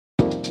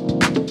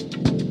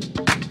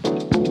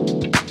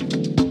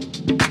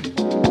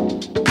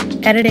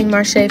Editing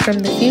Marche from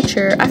the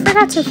future. I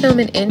forgot to film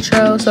an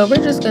intro, so we're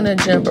just gonna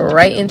jump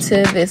right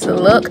into this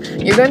look.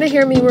 You're gonna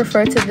hear me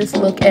refer to this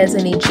look as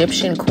an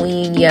Egyptian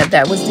queen. Yeah,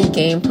 that was the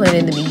game plan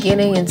in the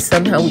beginning, and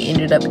somehow we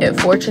ended up at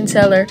fortune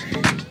teller.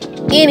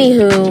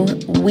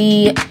 Anywho,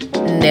 we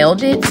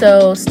nailed it,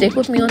 so stick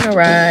with me on the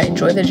ride.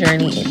 Enjoy the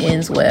journey. It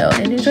ends well,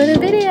 and enjoy the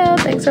video.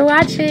 Thanks for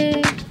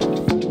watching.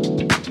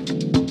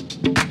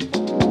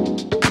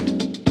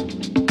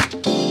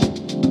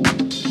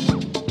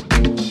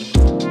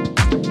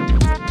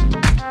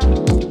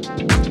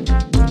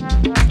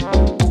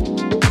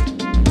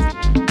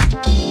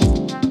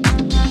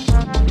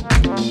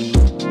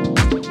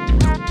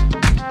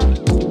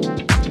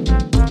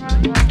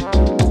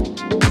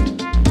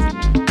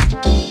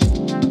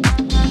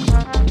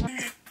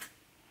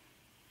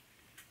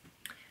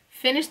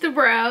 Finished the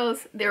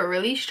brows. They're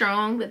really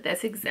strong, but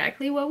that's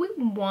exactly what we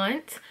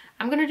want.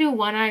 I'm gonna do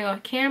one eye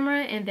off camera,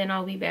 and then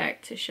I'll be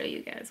back to show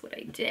you guys what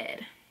I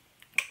did.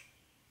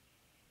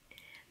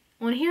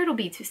 On here it'll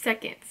be 2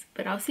 seconds,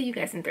 but I'll see you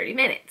guys in 30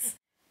 minutes.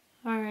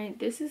 All right,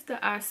 this is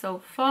the eye so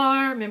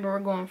far. Remember, we're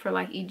going for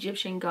like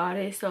Egyptian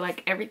goddess, so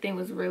like everything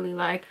was really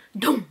like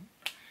doom.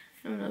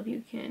 I don't know if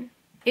you can.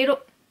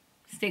 It'll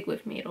stick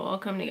with me. It'll all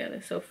come together.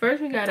 So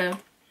first we gotta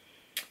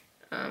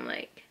I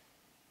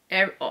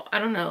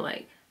don't know,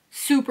 like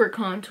super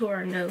contour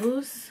our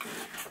nose.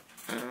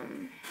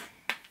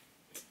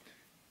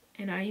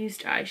 And I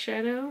used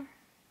eyeshadow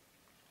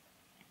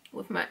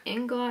with my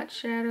Inglot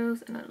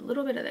shadows and a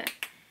little bit of that.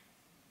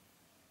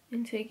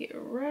 And take it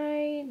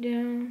right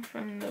down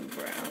from the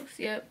brows.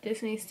 Yep,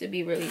 this needs to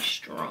be really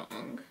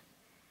strong.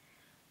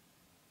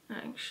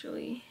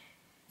 Actually,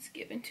 it's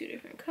given 2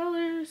 different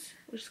colors.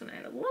 We're just gonna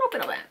add a little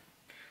bit of that.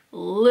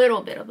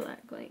 Little bit of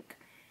black, like.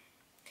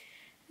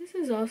 This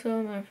is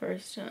also my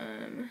first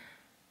time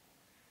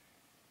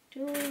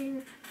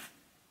doing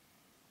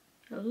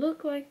a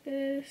look like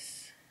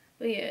this.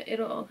 But yeah,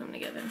 it'll all come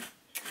together.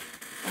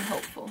 I'm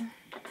hopeful.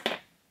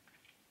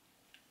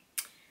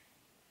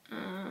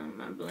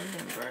 My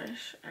blending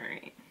brush.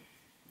 Alright.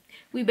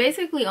 We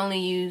basically only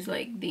use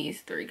like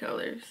these 3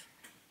 colors.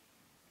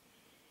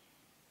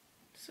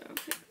 So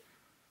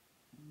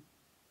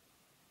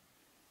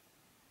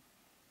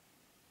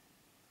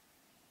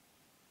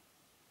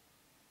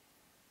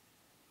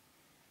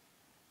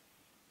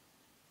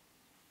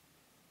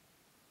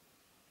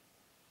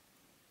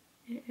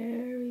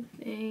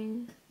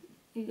everything,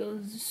 it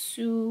goes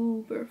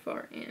super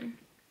far in.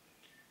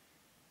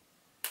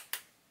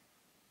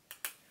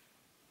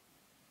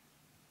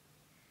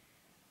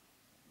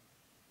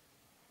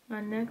 My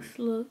next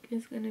look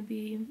is going to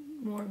be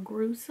more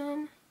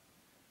gruesome.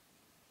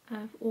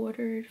 I've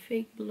ordered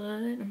fake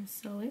blood. I'm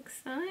so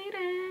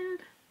excited.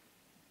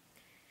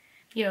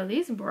 Yo,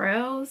 these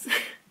brows,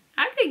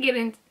 I could get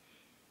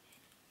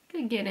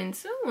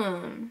into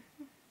them.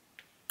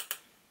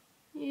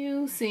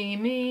 You see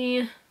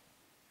me.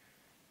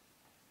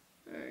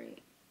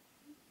 Alright.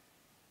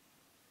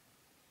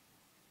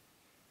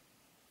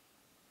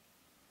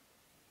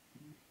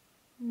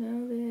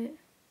 Now that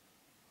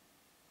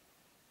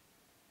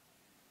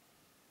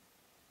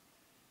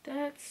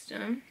that's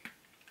done,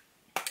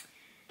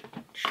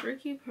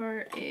 tricky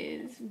part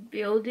is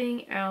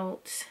building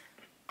out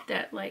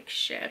that like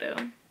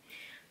shadow.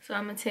 So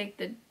I'm gonna take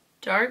the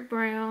dark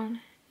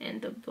brown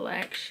and the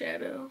black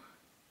shadow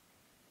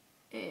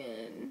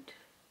and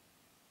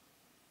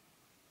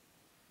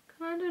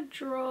kind of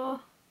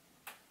draw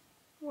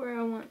where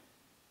I want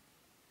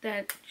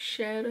that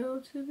shadow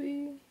to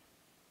be.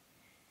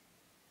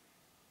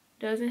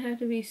 Doesn't have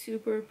to be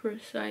super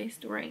precise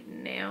right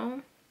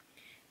now.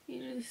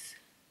 You just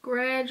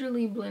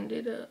gradually blend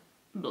it up.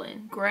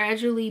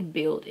 Gradually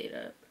build it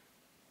up.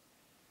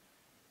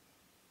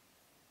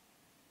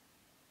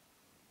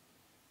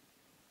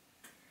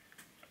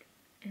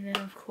 And then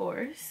of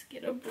course,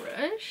 get a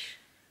brush.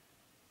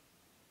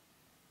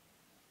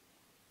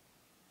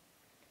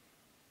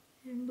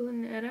 And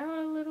blend that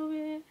out a little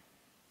bit.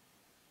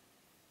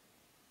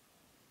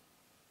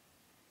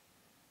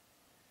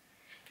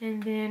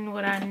 And then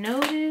what I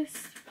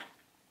noticed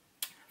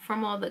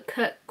from all the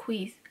cut.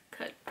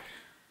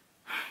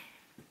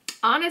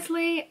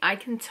 Honestly, I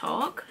can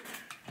talk,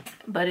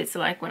 but it's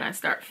like when I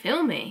start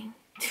filming,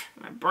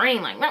 my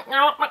brain like, my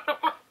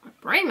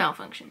brain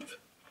malfunctions.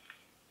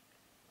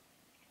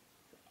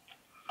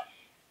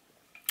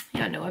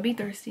 Y'all know I be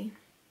thirsty.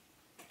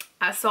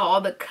 I saw all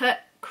the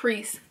cut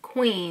crease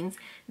queens.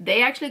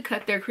 They actually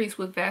cut their crease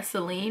with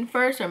Vaseline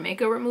first, or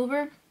makeup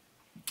remover.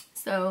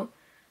 So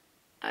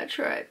I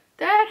tried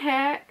that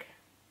hack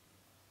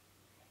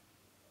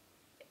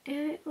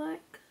and it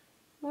like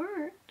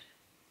worked.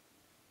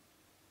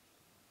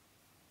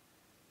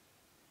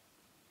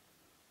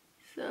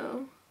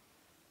 So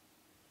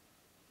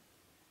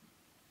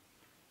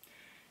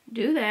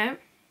do that,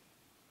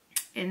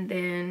 and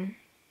then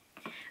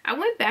I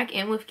went back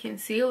in with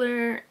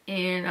concealer,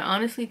 and I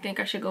honestly think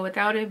I should go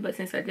without it, but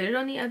since I did it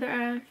on the other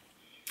eye,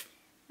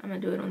 I'm gonna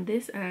do it on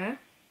this eye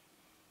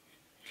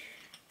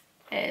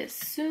as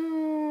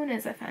soon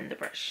as I find the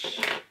brush.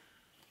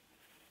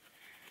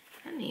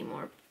 I need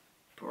more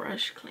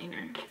brush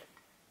cleaner.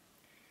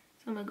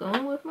 So I'm gonna go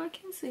in with my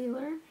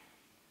concealer.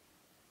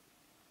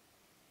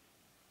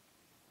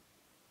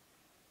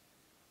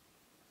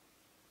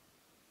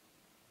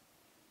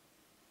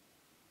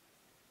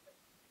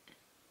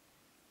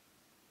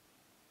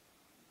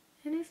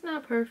 And it's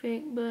not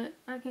perfect, but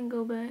I can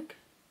go back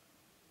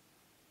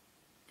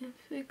and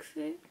fix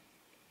it.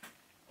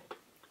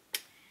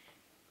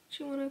 But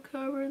you want to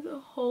cover the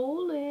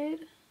whole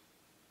lid.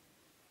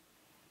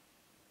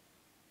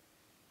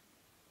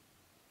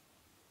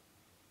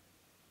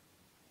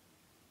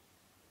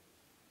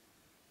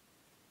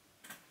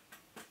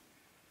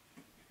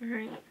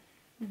 Alright,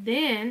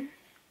 then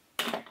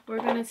we're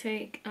gonna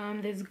take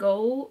this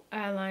gold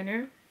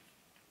eyeliner.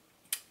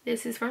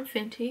 This is from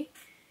Fenty,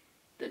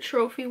 the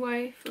Trophy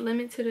Wife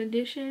limited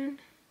edition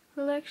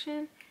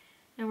collection,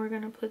 and we're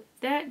gonna put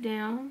that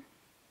down.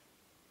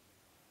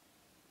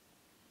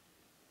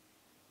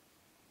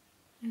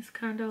 It's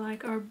kind of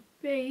like our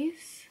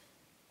base.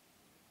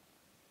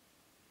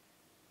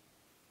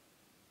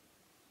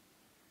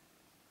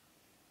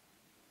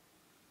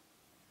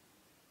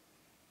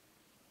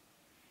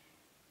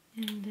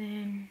 And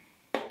then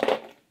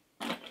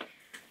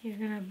you're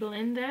gonna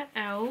blend that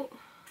out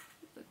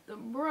with the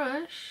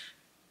brush.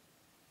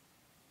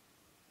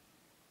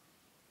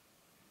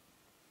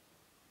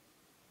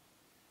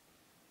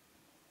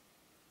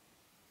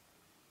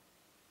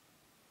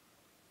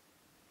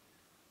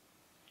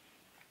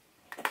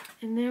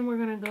 And then we're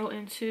gonna go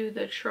into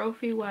the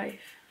Trophy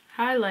Wife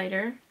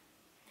highlighter.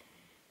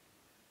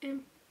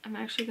 And I'm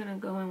actually gonna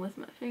go in with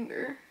my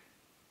finger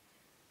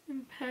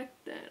and pack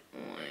that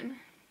on.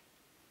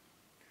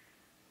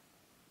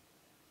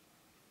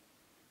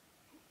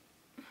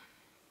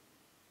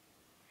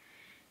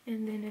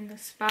 And then in the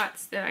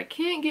spots that I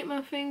can't get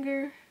my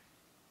finger,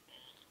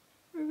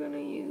 we're gonna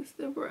use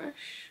the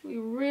brush.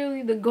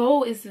 The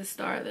goal is the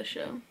star of the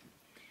show.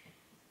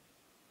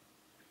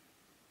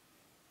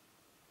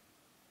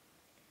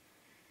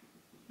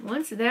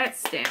 Once that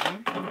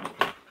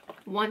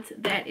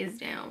is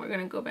down, we're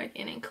gonna go back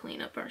in and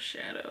clean up our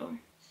shadow.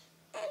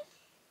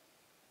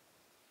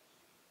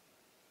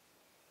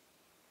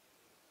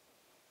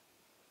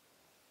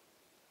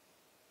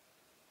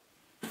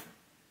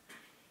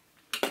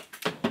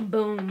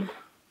 Boom.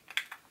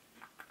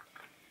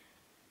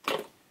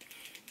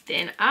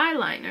 Then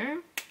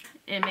eyeliner,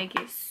 and make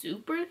it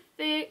super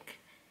thick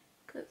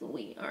because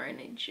we are an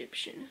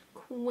Egyptian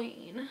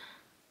queen.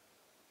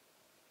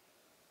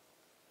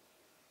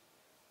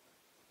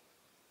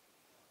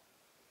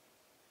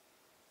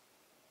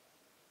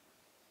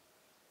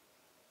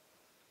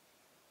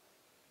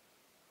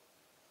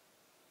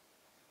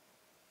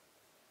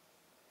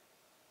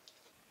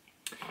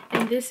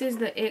 And this is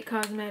the It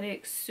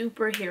Cosmetics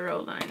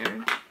Superhero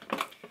Liner.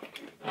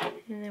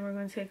 And then we're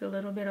going to take a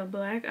little bit of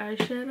black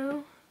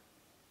eyeshadow.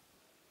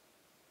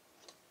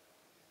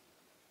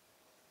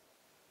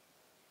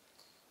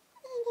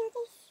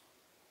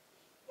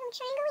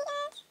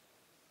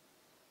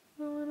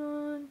 Going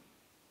on.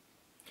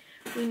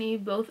 We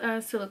need both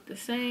eyes to look the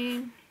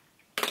same.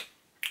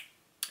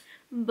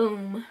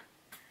 Boom.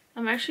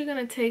 I'm actually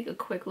going to take a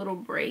quick little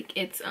break.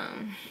 It's,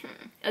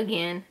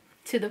 again,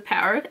 to the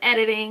power of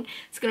editing.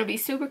 It's gonna be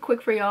super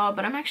quick for y'all,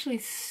 but I'm actually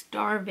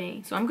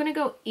starving, so I'm gonna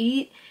go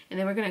eat and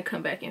then we're gonna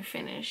come back and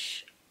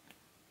finish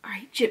our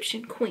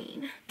Egyptian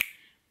queen.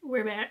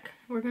 We're back.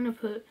 We're gonna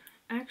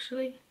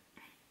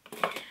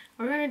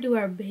do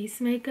our base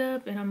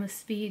makeup, and I'm gonna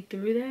speed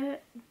through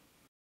that.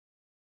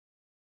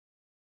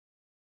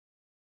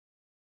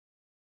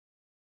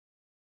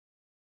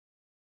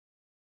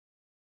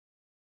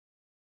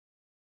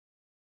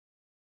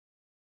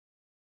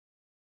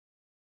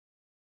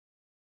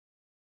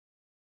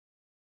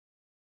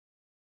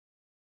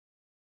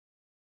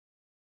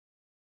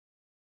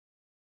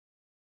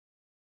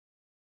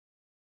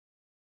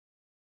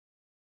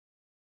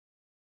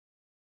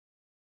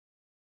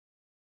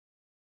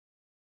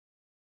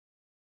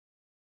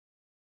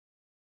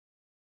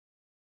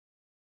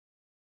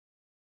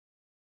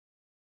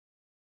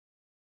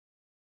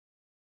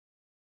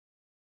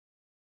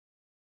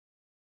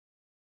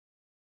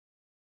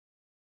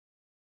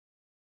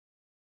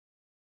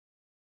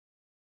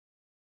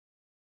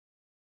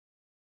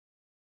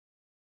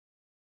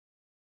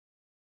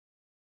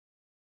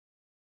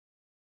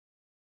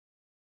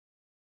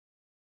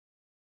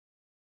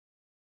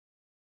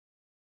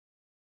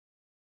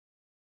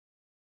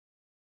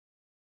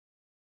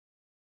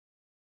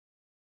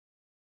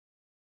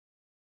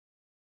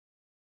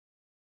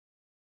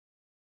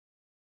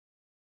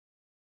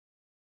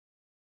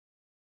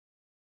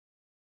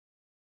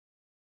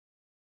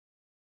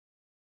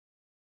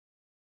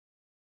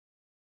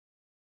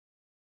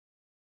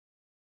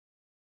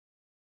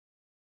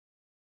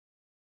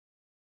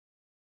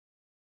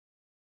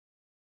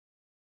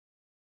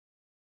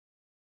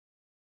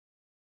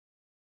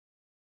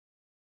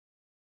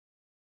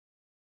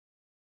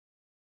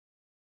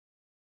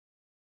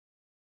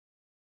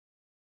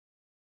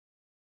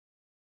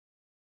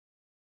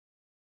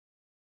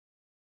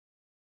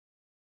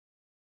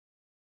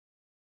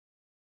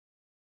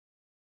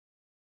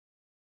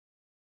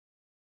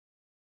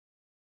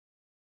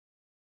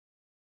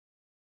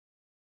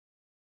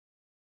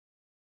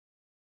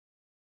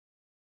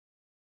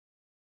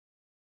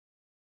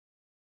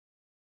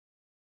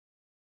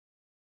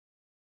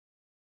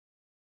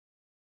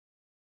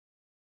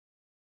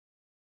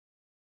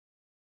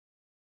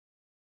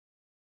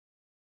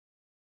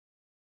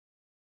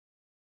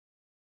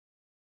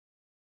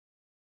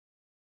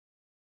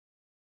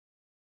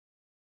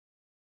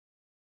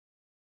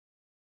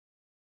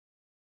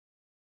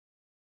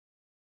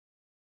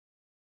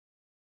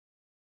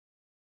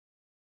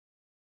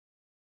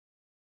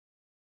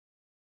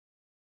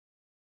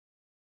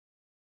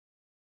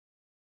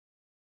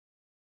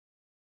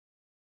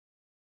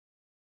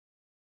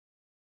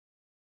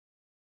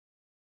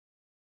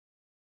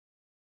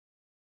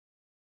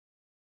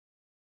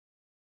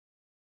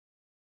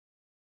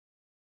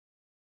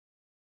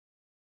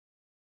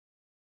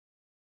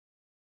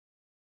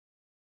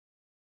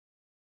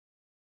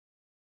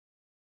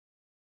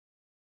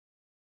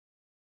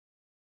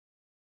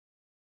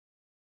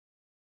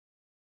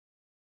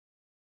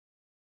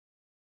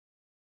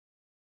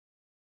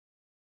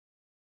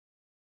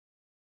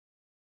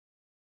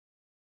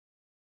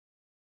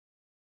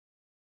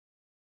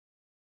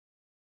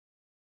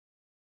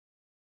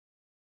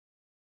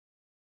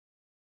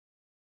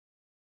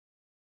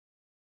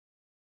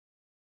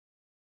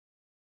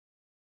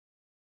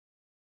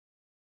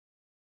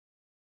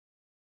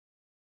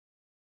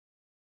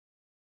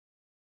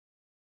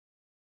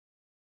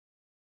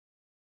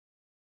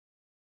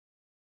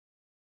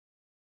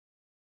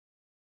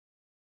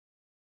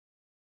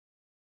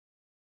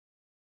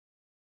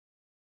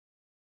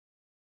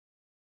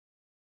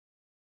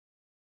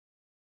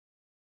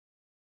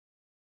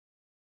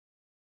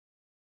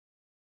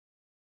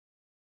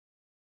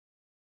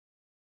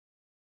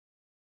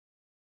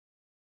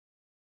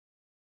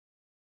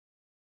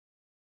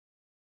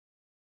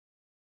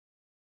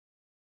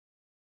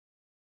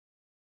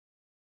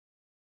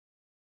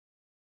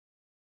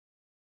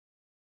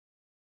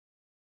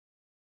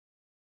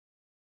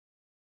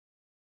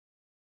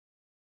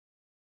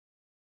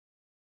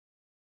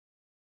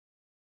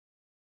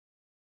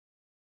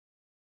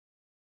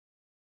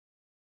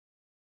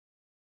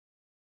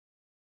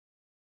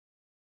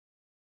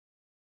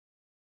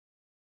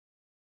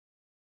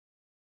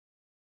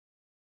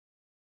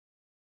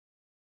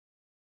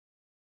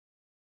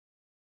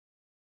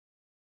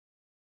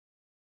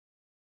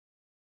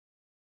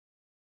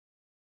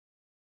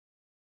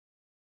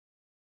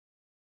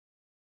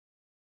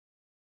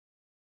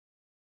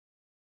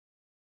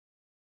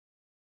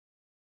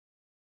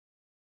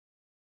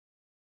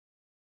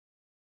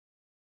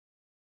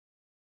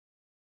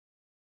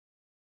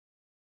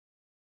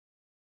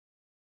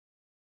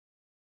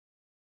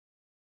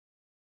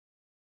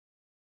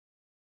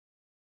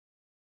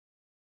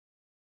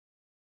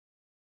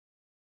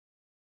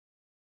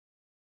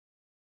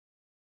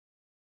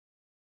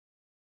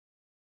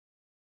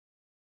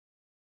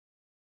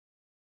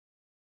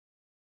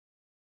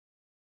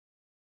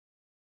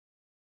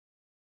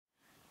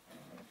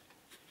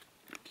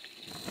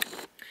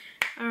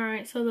 All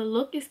right, so the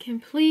look is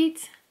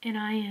complete and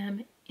I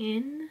am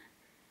in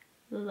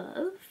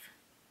love.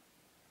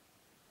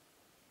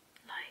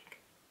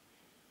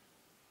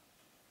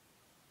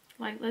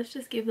 Like, let's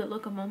just give the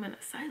look a moment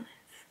of silence.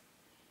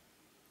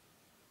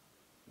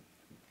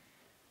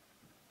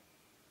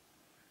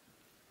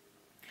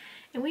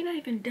 And we're not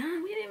even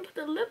done. We didn't put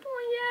the lip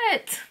on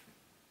yet.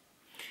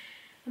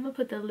 I'm gonna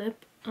put the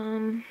lip,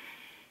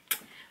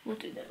 we'll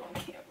do that on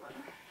camera.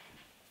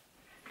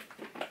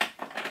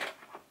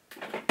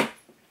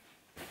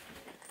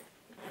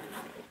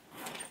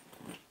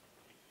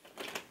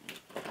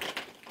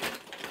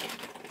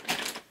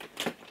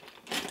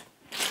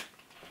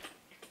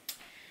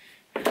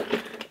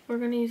 We're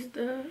gonna use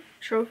the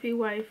Trophy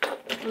Wife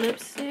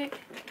lipstick.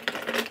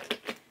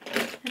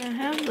 And I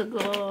have the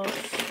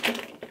gloss.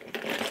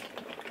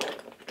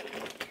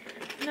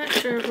 I'm not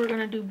sure if we're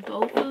gonna do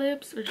both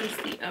lips or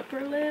just the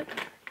upper lip.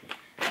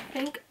 I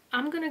think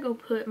I'm gonna go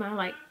put my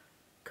like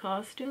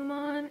costume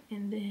on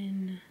and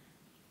then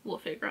we'll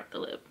figure out the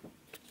lip.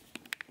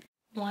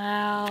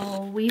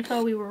 Wow, we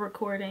thought we were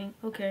recording.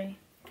 Okay.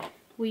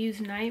 We use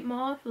Night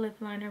Moth lip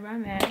liner by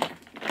MAC.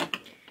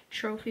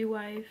 Trophy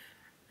Wife.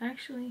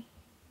 Actually,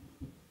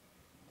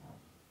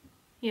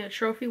 yeah,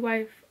 Trophy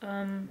Wife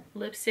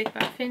lipstick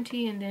by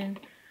Fenty, and then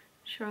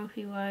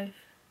Trophy Wife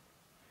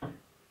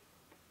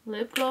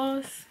lip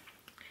gloss.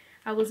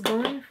 I was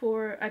going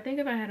for, I think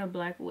if I had a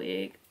black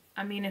wig,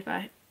 I mean if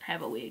I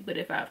have a wig, but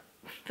if I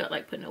felt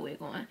like putting a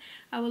wig on,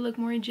 I would look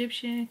more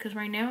Egyptian, because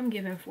right now I'm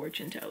giving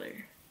fortune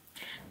teller.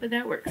 But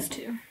that works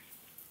too.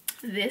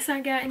 This I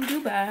got in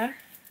Dubai.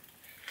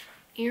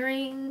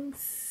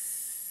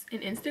 Earrings, an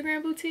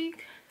Instagram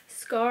boutique.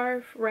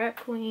 Scarf,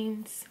 Rap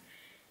Queens.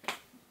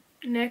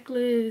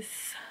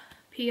 Necklace,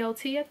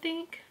 PLT, I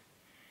think.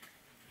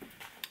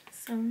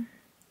 So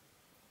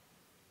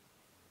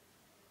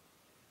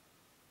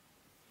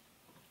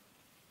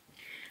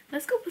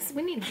let's go put some,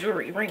 we need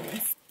jewelry,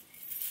 rings.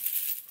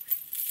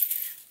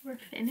 We're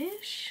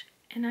finished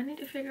and I need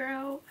to figure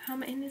out how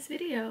I'm gonna end this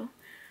video.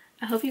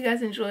 I hope you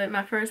guys enjoyed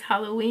my first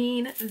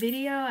Halloween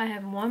video. I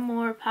have one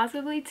more,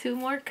 possibly two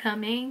more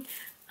coming.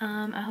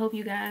 I hope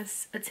you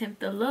guys attempt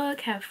the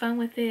look, have fun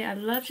with it. I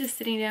love just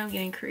sitting down,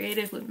 getting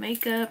creative with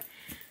makeup.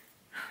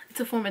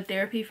 It's a form of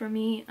therapy for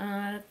me.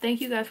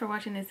 Thank you guys for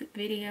watching this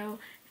video.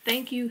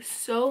 Thank you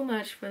so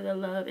much for the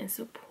love and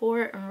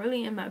support. I'm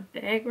really in my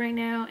bag right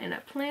now and I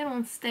plan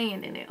on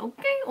staying in it.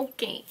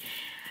 Okay.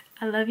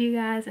 I love you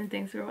guys and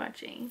thanks for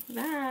watching.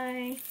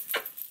 Bye.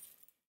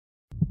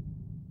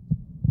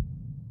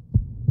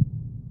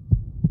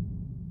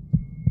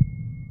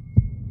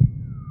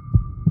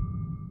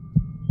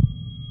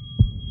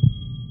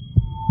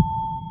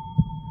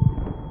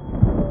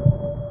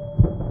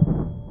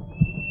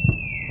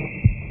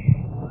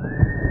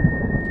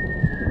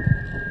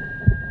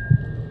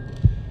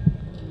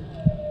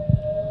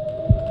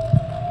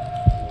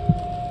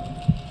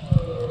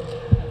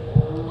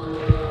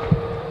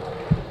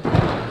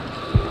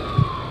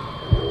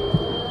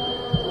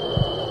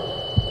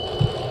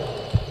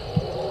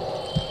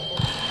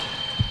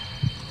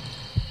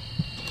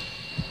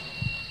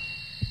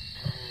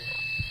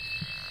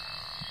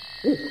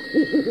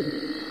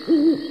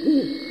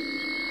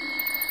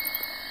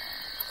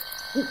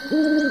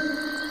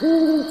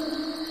 Mm-hmm.